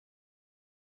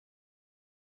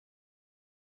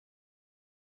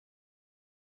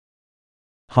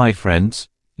Hi friends,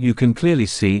 you can clearly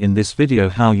see in this video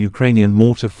how Ukrainian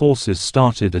mortar forces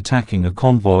started attacking a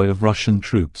convoy of Russian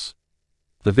troops.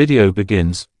 The video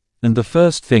begins, and the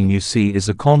first thing you see is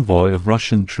a convoy of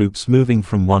Russian troops moving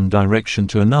from one direction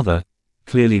to another,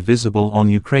 clearly visible on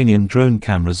Ukrainian drone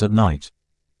cameras at night.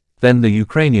 Then the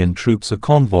Ukrainian troops, a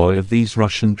convoy of these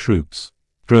Russian troops.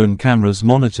 Drone cameras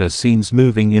monitor scenes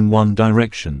moving in one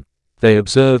direction. They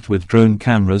observed with drone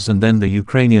cameras, and then the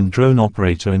Ukrainian drone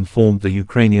operator informed the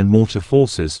Ukrainian mortar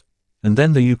forces, and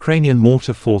then the Ukrainian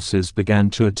mortar forces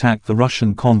began to attack the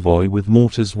Russian convoy with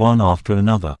mortars one after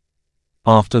another.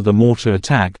 After the mortar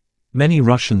attack, many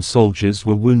Russian soldiers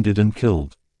were wounded and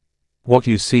killed. What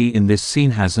you see in this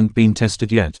scene hasn't been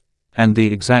tested yet, and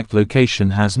the exact location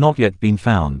has not yet been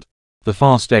found. The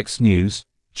FastX News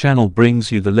channel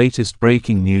brings you the latest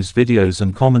breaking news videos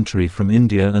and commentary from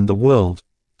India and the world.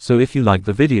 So if you like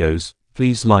the videos,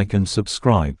 please like and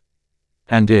subscribe.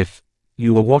 And if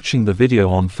you are watching the video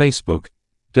on Facebook,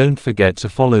 don't forget to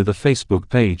follow the Facebook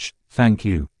page. Thank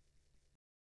you.